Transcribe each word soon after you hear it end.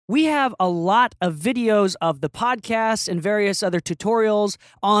We have a lot of videos of the podcast and various other tutorials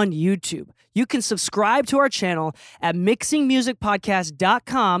on YouTube. You can subscribe to our channel at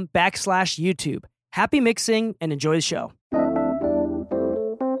mixingmusicpodcast.com/YouTube. Happy mixing and enjoy the show.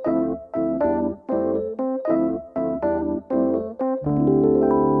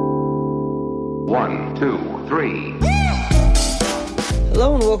 One, two, three.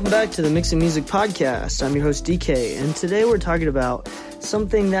 Hello and welcome back to the Mixing Music Podcast. I'm your host DK, and today we're talking about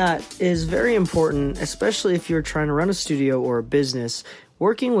something that is very important, especially if you're trying to run a studio or a business,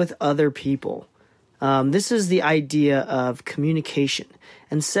 working with other people. This is the idea of communication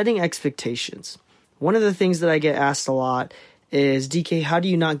and setting expectations. One of the things that I get asked a lot is, DK, how do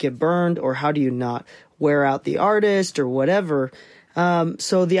you not get burned, or how do you not wear out the artist or whatever?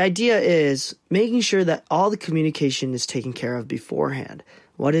 So the idea is making sure that all the communication is taken care of beforehand.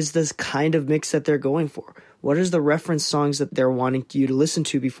 What is this kind of mix that they're going for? What is the reference songs that they're wanting you to listen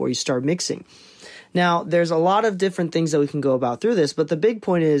to before you start mixing? Now, there's a lot of different things that we can go about through this, but the big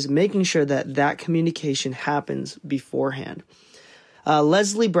point is making sure that that communication happens beforehand.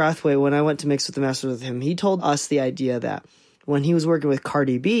 Leslie Brathwaite, when I went to mix with the Masters with him, he told us the idea that when he was working with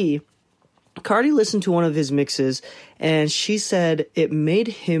Cardi B, Cardi listened to one of his mixes, and she said it made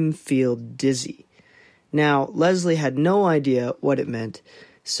him feel dizzy. Now, Leslie had no idea what it meant,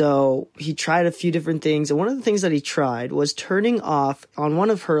 so he tried a few different things, and one of the things that he tried was turning off, on one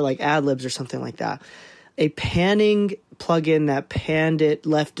of her like ad-libs or something like that, a panning plugin that panned it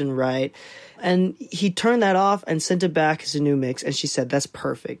left and right, and he turned that off and sent it back as a new mix, and she said, that's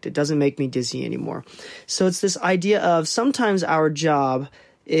perfect. It doesn't make me dizzy anymore. So it's this idea of sometimes our job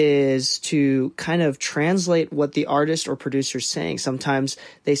is to kind of translate what the artist or producer is saying. Sometimes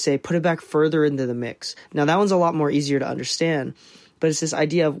they say, put it back further into the mix. Now, that one's a lot more easier to understand, but it's this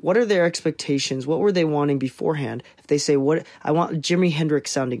idea of what are their expectations? What were they wanting beforehand? If they say, "What I want a Jimi Hendrix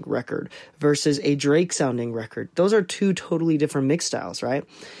sounding record versus a Drake sounding record," those are two totally different mix styles, right?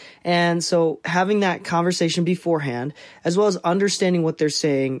 And so having that conversation beforehand, as well as understanding what they're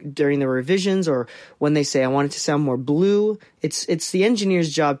saying during the revisions, or when they say, I want it to sound more blue, it's the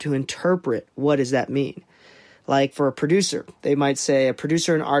engineer's job to interpret what does that mean. Like for a producer, they might say, a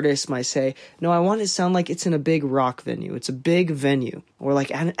producer and artist might say, no, I want it to sound like it's in a big rock venue. It's a big venue, or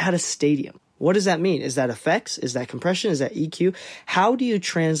like at a stadium. What does that mean? Is that effects? Is that compression? Is that EQ? How do you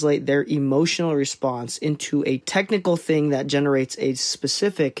translate their emotional response into a technical thing that generates a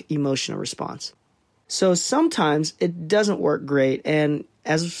specific emotional response? So sometimes it doesn't work great. And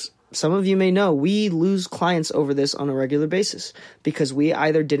as some of you may know, we lose clients over this on a regular basis because we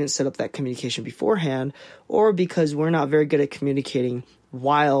either didn't set up that communication beforehand, or because we're not very good at communicating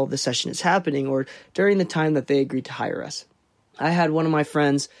while the session is happening or during the time that they agreed to hire us. I had one of my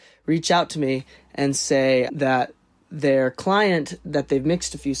friends reach out to me and say that their client that they've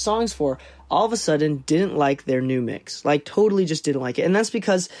mixed a few songs for all of a sudden didn't like their new mix, like totally just didn't like it. And that's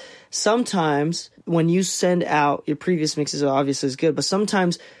because sometimes when you send out your previous mixes, obviously is good, but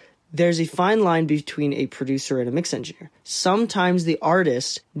sometimes there's a fine line between a producer and a mix engineer. Sometimes the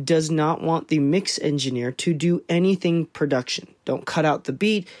artist does not want the mix engineer to do anything production. Don't cut out the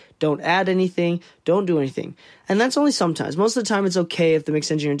beat, don't add anything, don't do anything. And that's only sometimes. Most of the time it's okay if the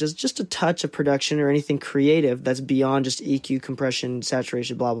mix engineer does just a touch of production or anything creative that's beyond just EQ, compression,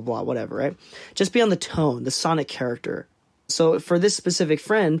 saturation, blah, blah, blah, whatever, right? Just beyond the tone, the sonic character. So for this specific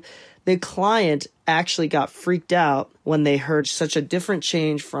friend, the client actually got freaked out when they heard such a different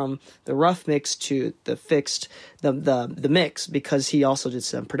change from the rough mix to the fixed, the mix, because he also did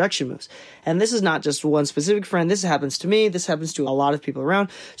some production moves. And this is not just one specific friend. This happens to me. This happens to a lot of people around.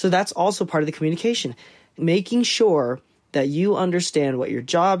 So that's also part of the communication, making sure that you understand what your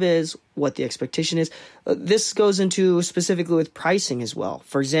job is, what the expectation is. This goes into specifically with pricing as well.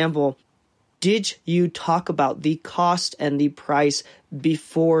 For example, did you talk about the cost and the price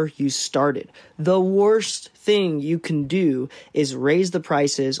before you started? The worst thing you can do is raise the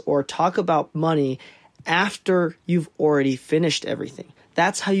prices or talk about money after you've already finished everything.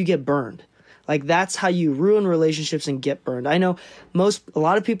 That's how you get burned. Like, that's how you ruin relationships and get burned. I know a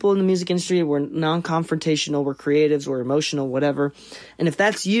lot of people in the music industry, we're non-confrontational, we're creatives, we're emotional, whatever. And if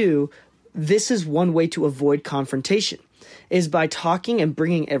that's you, this is one way to avoid confrontation, is by talking and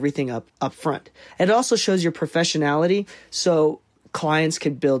bringing everything up front. It also shows your professionality, so clients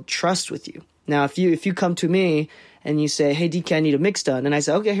can build trust with you. Now, if you come to me and you say, hey, DK, I need a mix done, and I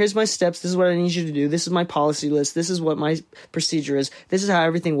say, okay, here's my steps. This is what I need you to do. This is my policy list. This is what my procedure is. This is how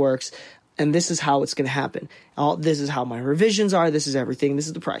everything works. and this is how it's going to happen. This is how my revisions are. This is everything. This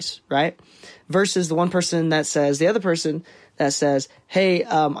is the price, right? Versus the other person that says, hey,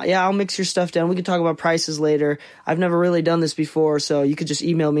 yeah, I'll mix your stuff down. We can talk about prices later. I've never really done this before, so you could just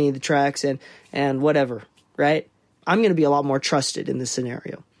email me the tracks and whatever, right? I'm going to be a lot more trusted in this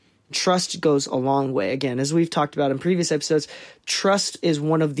scenario. Trust goes a long way. Again, as we've talked about in previous episodes, trust is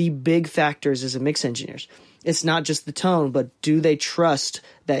one of the big factors as a mix engineer. It's not just the tone, but do they trust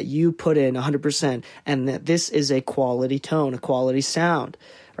that you put in 100% and that this is a quality tone, a quality sound,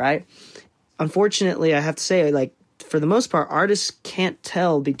 right? Unfortunately, I have to say, like, for the most part, artists can't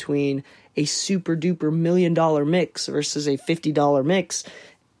tell between a super duper $1 million mix versus a $50 mix.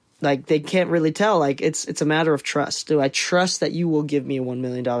 Like, they can't really tell. Like, it's a matter of trust. Do I trust that you will give me a $1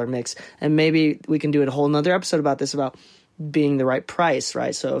 million mix? And maybe we can do a whole nother episode about this, about being the right price,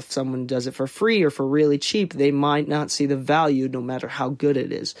 right? So if someone does it for free or for really cheap, they might not see the value no matter how good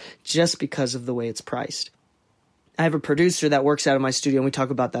it is, just because of the way it's priced. I have a producer that works out of my studio, and we talk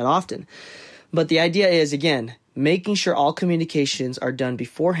about that often. But the idea is, again, making sure all communications are done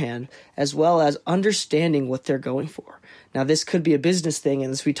beforehand, as well as understanding what they're going for. Now, this could be a business thing,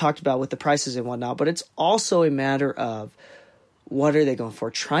 and as we talked about with the prices and whatnot, but it's also a matter of what are they going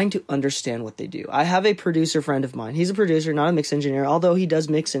for? Trying to understand what they do. I have a producer friend of mine. He's a producer, not a mix engineer, although he does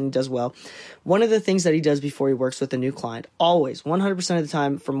mix and does well. One of the things that he does before he works with a new client, always, 100% of the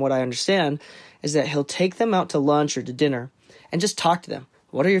time, from what I understand, is that he'll take them out to lunch or to dinner and just talk to them.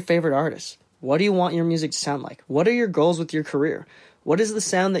 What are your favorite artists? What do you want your music to sound like? What are your goals with your career? What is the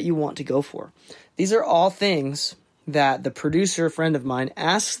sound that you want to go for? These are all things that the producer friend of mine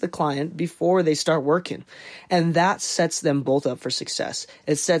asks the client before they start working. And that sets them both up for success.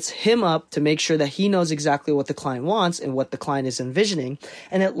 It sets him up to make sure that he knows exactly what the client wants and what the client is envisioning.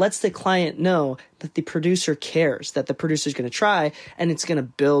 And it lets the client know that the producer cares, that the producer is going to try, and it's going to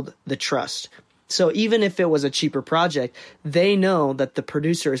build the trust. So even if it was a cheaper project, they know that the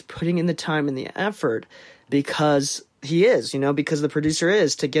producer is putting in the time and the effort because he is, because the producer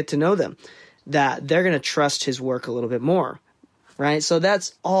is, to get to know them, that they're going to trust his work a little bit more, right? So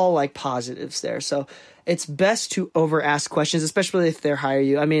that's all like positives there. So it's best to over ask questions, especially if they hire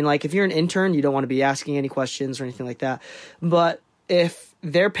you. I mean, like if you're an intern, you don't want to be asking any questions or anything like that. But if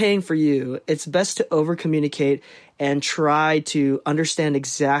they're paying for you, it's best to over communicate and try to understand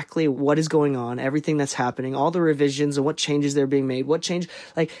exactly what is going on, everything that's happening, all the revisions and what changes they're being made,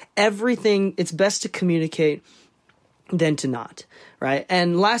 like everything. It's best to communicate than to not, right?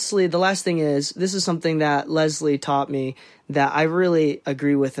 And lastly, the last thing is, this is something that Leslie taught me that I really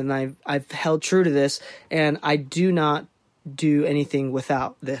agree with, and I've held true to this, and I do not do anything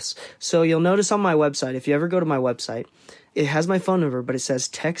without this. So you'll notice on my website, if you ever go to my website, it has my phone number, but it says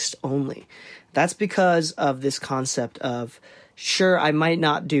text only. That's because of this concept of, sure, I might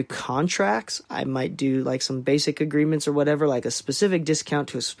not do contracts. I might do like some basic agreements or whatever, like a specific discount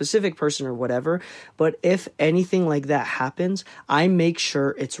to a specific person or whatever. But if anything like that happens, I make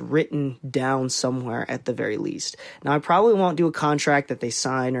sure it's written down somewhere at the very least. Now, I probably won't do a contract that they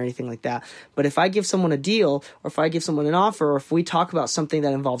sign or anything like that. But if I give someone a deal, or if I give someone an offer, or if we talk about something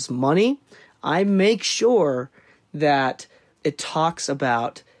that involves money, I make sure that it talks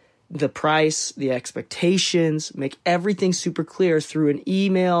about the price, the expectations, make everything super clear through an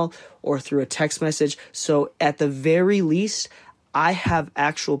email or through a text message. So at the very least, I have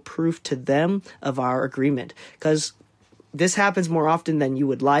actual proof to them of our agreement, because this happens more often than you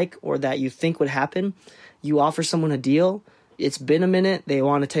would like or that you think would happen. You offer someone a deal. It's been a minute. They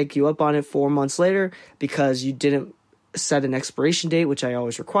want to take you up on it 4 months later because you didn't set an expiration date, which I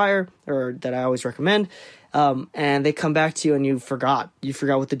always require, or that I always recommend. And they come back to you and you forgot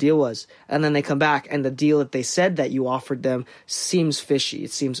what the deal was. And then they come back and the deal that they said that you offered them seems fishy.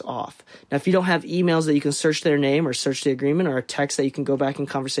 It seems off. Now, if you don't have emails that you can search their name or search the agreement, or a text that you can go back in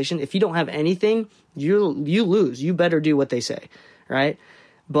conversation, if you don't have anything, you lose. You better do what they say, right?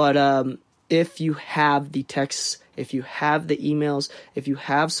 But if you have the texts, if you have the emails, if you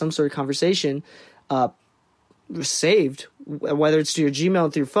have some sort of conversation saved, whether it's to your Gmail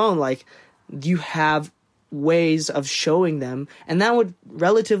or through your phone, like, you have ways of showing them, and that would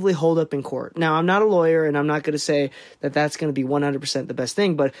relatively hold up in court. Now, I'm not a lawyer, and I'm not going to say that that's going to be 100% the best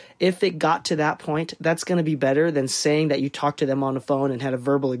thing, but if it got to that point, that's going to be better than saying that you talked to them on the phone and had a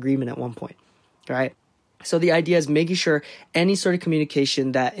verbal agreement at one point, right? So the idea is making sure any sort of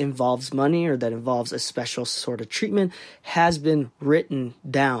communication that involves money or that involves a special sort of treatment has been written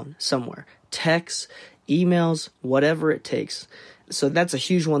down somewhere. Texts, emails, whatever it takes. So that's a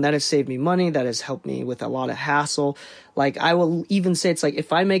huge one. That has saved me money. That has helped me with a lot of hassle. Like, I will even say, it's like,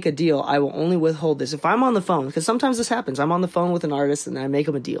 if I make a deal, I will only withhold this. If I'm on the phone, because sometimes this happens. I'm on the phone with an artist and I make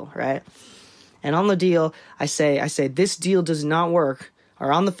them a deal, right? And on the deal, I say, this deal does not work.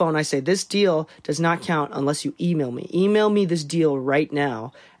 Or on the phone, I say, this deal does not count unless you email me. Email me this deal right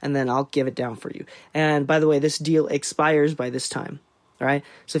now, and then I'll give it down for you. And by the way, this deal expires by this time. All right.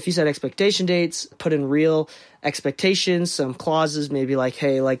 So if you set expectation dates, put in real expectations, some clauses, maybe like,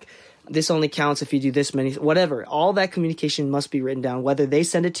 hey, like this only counts if you do this many, whatever. All that communication must be written down, whether they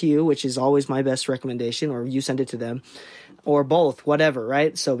send it to you, which is always my best recommendation, or you send it to them, or both, whatever,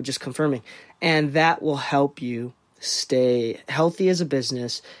 right? So just confirming. And that will help you stay healthy as a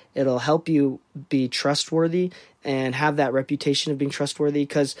business. It'll help you be trustworthy and have that reputation of being trustworthy.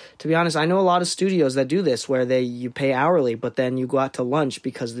 Because to be honest, I know a lot of studios that do this where you pay hourly, but then you go out to lunch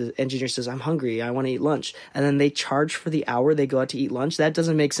because the engineer says, I'm hungry, I want to eat lunch. And then they charge for the hour they go out to eat lunch. That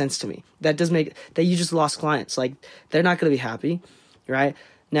doesn't make sense to me. That you just lost clients. Like, they're not going to be happy, right?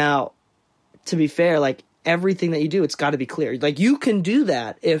 Now, to be fair, like, everything that you do, it's got to be clear. Like, you can do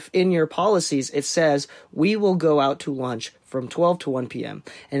that if in your policies it says we will go out to lunch from 12 to 1 p.m.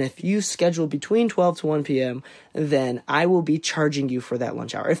 And if you schedule between 12 to 1 p.m., then I will be charging you for that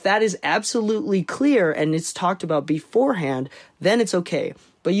lunch hour. If that is absolutely clear and it's talked about beforehand, then it's okay.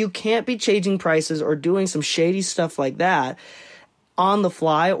 But you can't be changing prices or doing some shady stuff like that on the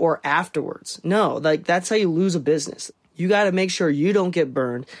fly or afterwards. No, like, that's how you lose a business. You got to make sure you don't get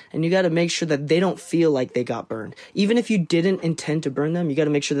burned, and you got to make sure that they don't feel like they got burned. Even if you didn't intend to burn them, you got to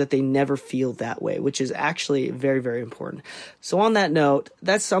make sure that they never feel that way, which is actually very, very important. So on that note,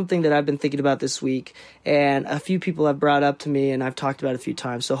 that's something that I've been thinking about this week, and a few people have brought up to me, and I've talked about it a few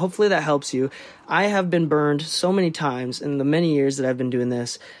times. So hopefully that helps you. I have been burned so many times in the many years that I've been doing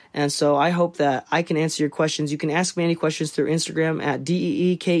this, and so I hope that I can answer your questions. You can ask me any questions through Instagram at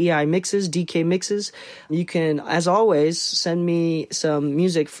DEEKEI Mixes, DK Mixes. You can, as always, send me some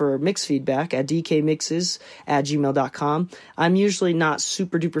music for mix feedback at dkmixes@gmail.com. I'm usually not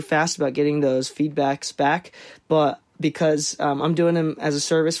super duper fast about getting those feedbacks back, but because I'm doing them as a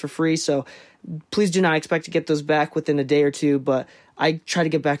service for free, so please do not expect to get those back within a day or two, but I try to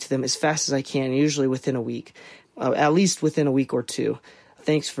get back to them as fast as I can, usually within a week, at least within a week or two.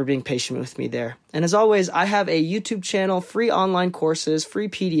 Thanks for being patient with me there. And as always, I have a YouTube channel, free online courses, free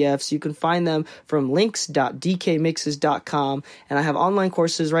PDFs. You can find them from links.dkmixes.com. And I have online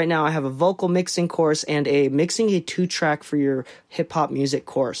courses right now. I have a vocal mixing course and a mixing a 2-track for your hip-hop music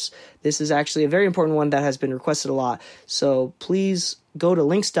course. This is actually a very important one that has been requested a lot. So please go to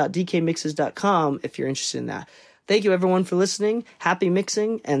links.dkmixes.com if you're interested in that. Thank you, everyone, for listening. Happy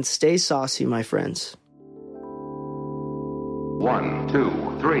mixing, and stay saucy, my friends. 1, 2,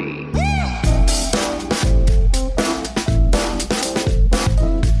 3.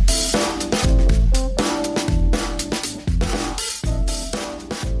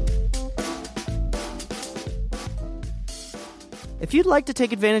 If you'd like to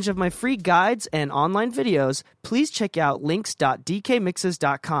take advantage of my free guides and online videos, please check out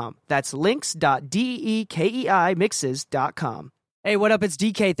links.dkmixes.com. That's links.dekeimixes.com. Hey, what up? It's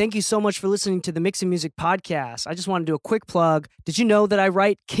DK. Thank you so much for listening to the Mixing Music Podcast. I just want to do a quick plug. Did you know that I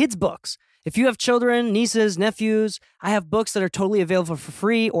write kids' books? If you have children, nieces, nephews, I have books that are totally available for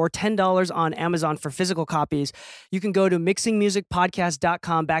free or $10 on Amazon for physical copies. You can go to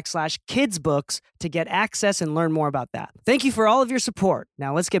mixingmusicpodcast.com/kidsbooks to get access and learn more about that. Thank you for all of your support.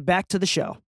 Now let's get back to the show.